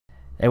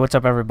Hey, what's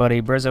up,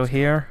 everybody? Brizzo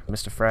here.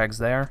 Mr. Frag's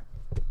there.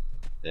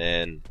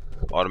 And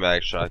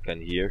automatic shotgun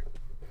here.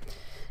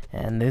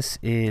 And this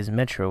is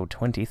Metro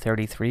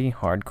 2033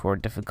 Hardcore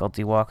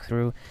Difficulty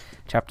Walkthrough,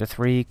 Chapter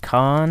 3,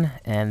 Con,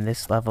 and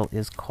this level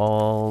is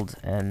called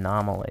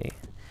Anomaly.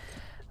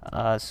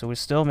 So we're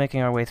still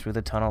making our way through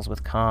the tunnels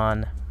with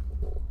Con,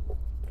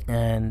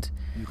 and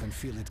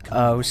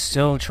we're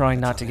still trying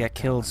not to get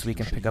killed so we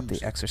can pick up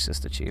the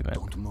Exorcist achievement.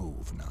 Don't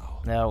move now.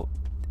 Now,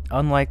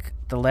 unlike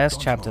the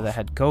last chapter that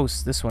had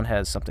ghosts, this one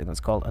has something that's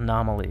called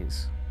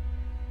anomalies.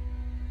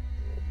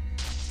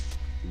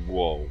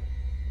 Whoa.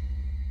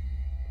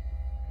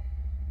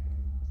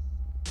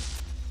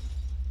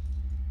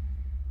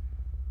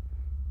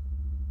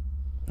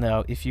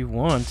 Now, if you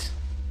want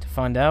to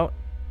find out,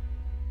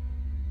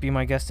 be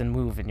my guest and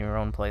move in your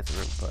own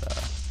playthrough,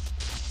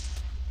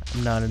 but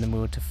I'm not in the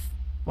mood to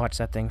watch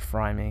that thing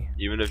fry me.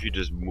 Even if you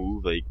just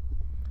move like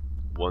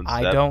one step?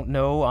 I don't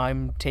know.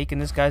 I'm taking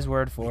this guy's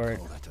word for it.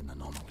 Call that an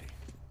anomaly,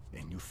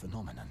 a new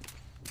phenomenon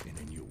in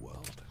a new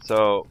world.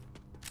 So,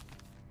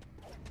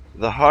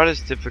 the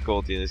hardest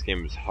difficulty in this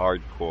game is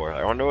hardcore.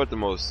 I wonder what the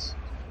most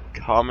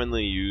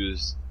commonly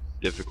used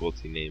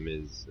difficulty name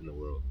is in the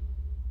world.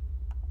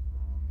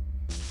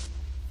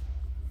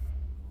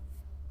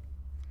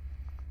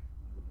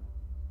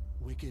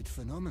 Wicked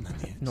phenomenon,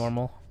 yes.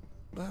 Normal.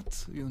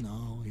 But, you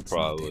know, it's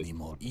Probably. not any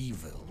more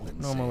evil than,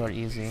 Normal say, or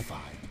easy. fine.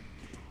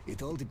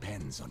 It all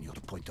depends on your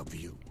point of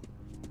view.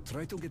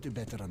 Try to get a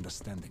better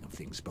understanding of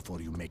things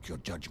before you make your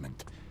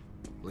judgment.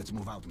 Let's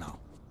move out now.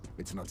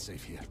 It's not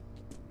safe here.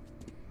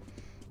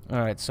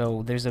 Alright,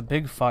 so there's a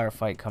big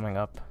firefight coming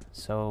up,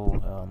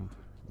 so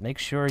make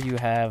sure you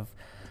have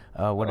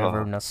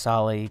whatever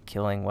Nasali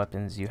killing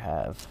weapons you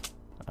have.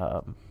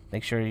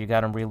 Make sure you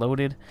got them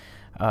reloaded.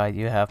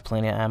 You have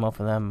plenty of ammo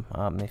for them.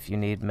 If you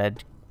need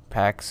med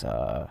packs,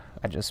 I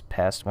just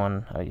passed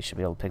one. You should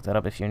be able to pick that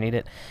up if you need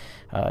it.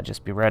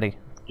 Just be ready.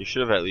 You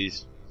should have at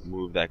least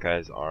moved that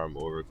guy's arm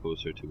over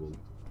closer to him.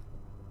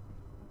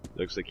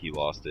 Looks like he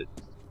lost it.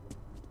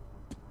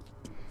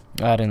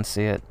 I didn't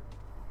see it.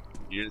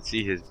 You didn't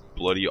see his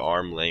bloody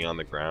arm laying on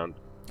the ground?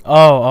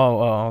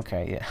 Oh,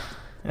 okay, yeah.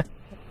 It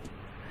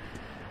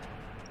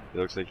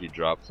looks like he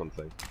dropped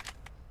something.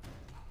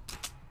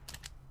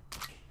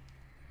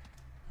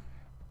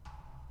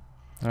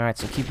 Alright,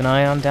 so keep an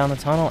eye on down the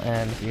tunnel,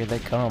 and here they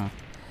come.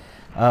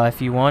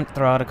 If you want,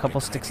 throw out a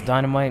couple sticks of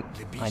dynamite.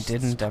 I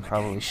didn't, I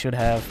probably should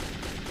have.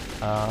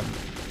 I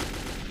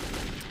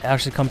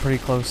actually come pretty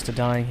close to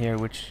dying here,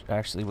 which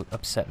actually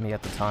upset me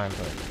at the time,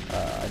 but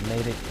I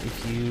made it.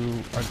 If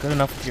you are good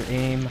enough with your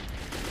aim,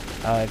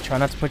 try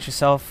not to put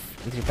yourself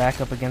with your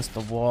back up against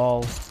the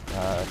wall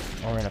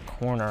or in a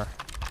corner.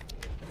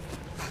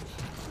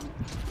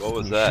 What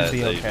was You that? should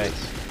be that you okay.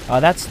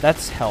 just-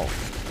 That's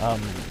health.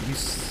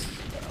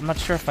 I'm not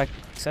sure if I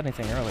said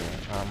anything earlier.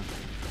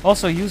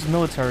 Also, use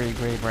military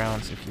grade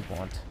rounds if you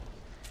want.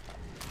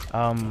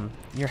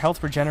 Your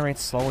health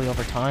regenerates slowly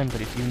over time,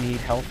 but if you need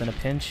health in a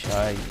pinch,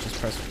 just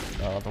press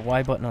the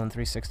Y button on the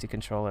 360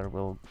 controller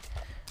will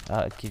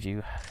give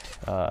you,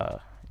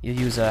 you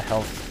use a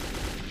health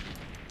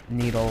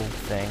needle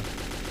thing.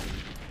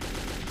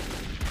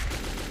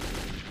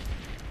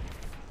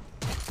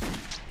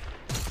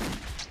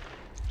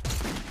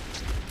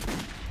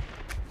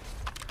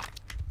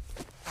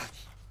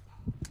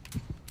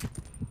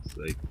 It's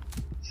like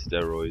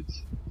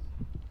steroids.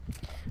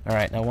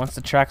 Alright, now once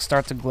the tracks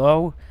start to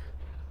glow,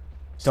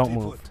 don't Stay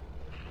move. put.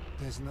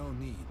 There's no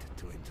need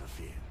to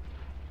interfere.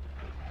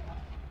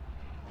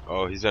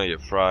 Oh, he's gonna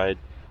get fried.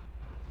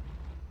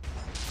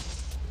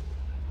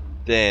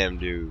 Damn,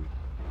 dude.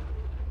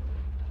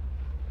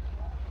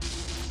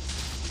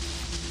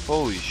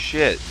 Holy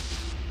shit.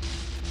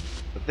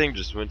 The thing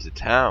just went to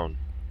town.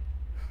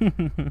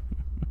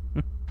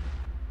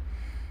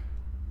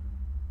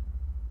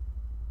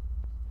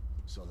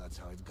 So that's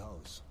how it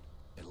goes.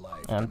 A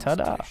live And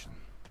ta-da. demonstration.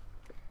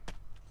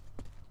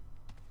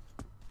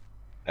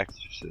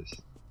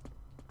 Exorcist.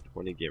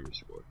 20 gamer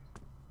score.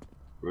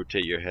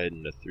 Rotate your head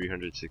in a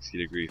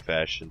 360-degree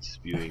fashion,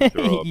 spewing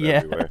throw up Yeah.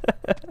 everywhere.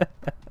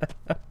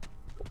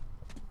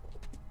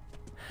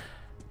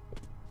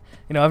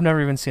 You know, I've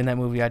never even seen that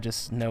movie. I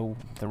just know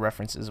the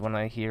references when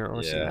I hear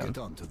or see Yeah. them. Get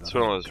on to the It's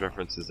one of right those path.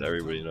 references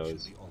everybody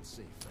knows. Be all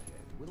safe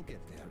ahead. We'll get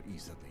there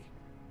easily.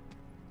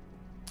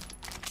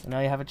 So now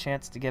you have a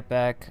chance to get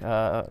back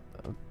a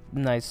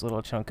nice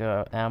little chunk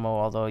of ammo,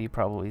 although you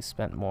probably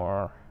spent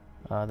more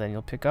than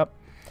you'll pick up.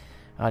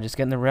 Just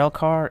get in the rail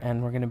car,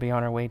 and we're going to be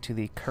on our way to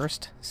the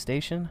Cursed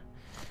Station.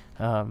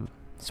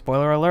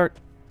 Spoiler alert,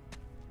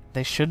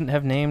 they shouldn't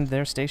have named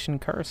their station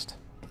Cursed.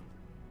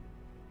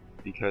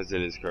 Because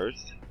it is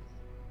cursed?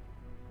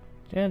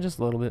 Yeah, just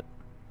a little bit.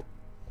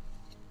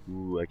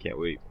 Ooh, I can't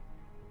wait.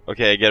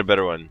 Okay, I get a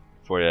better one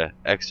for you.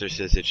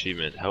 Exorcist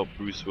achievement. Help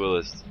Bruce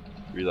Willis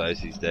realize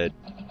he's dead.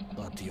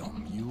 But you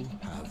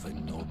have a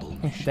noble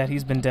mission. That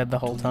he's been dead the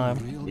whole Do you time.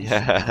 really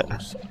Yeah.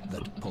 suppose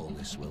that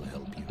Polis will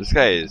help you? This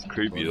guy is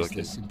creepy Or is looking.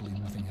 there simply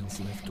nothing else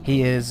left to He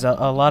do? is. A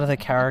lot of the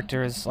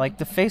characters, like,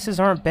 the faces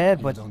aren't bad,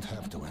 You but don't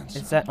have to answer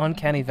it's that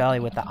uncanny valley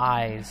with the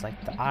eyes.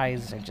 Like, the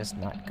eyes are just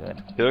not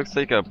good. He looks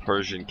like a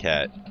Persian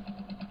cat.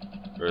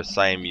 Or a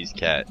Siamese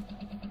cat.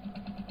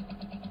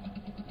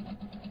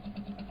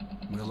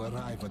 We'll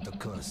arrive at the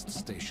cursed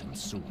station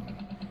soon.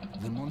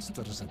 The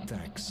monster's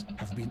attacks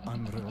have been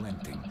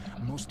unrelenting.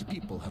 Most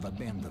people have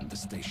abandoned the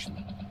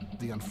station.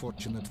 The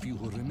unfortunate few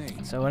who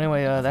remain. So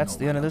anyway, that's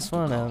the end of this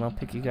one, and I'll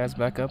pick you guys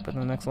back up in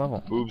the next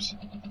level. Oops.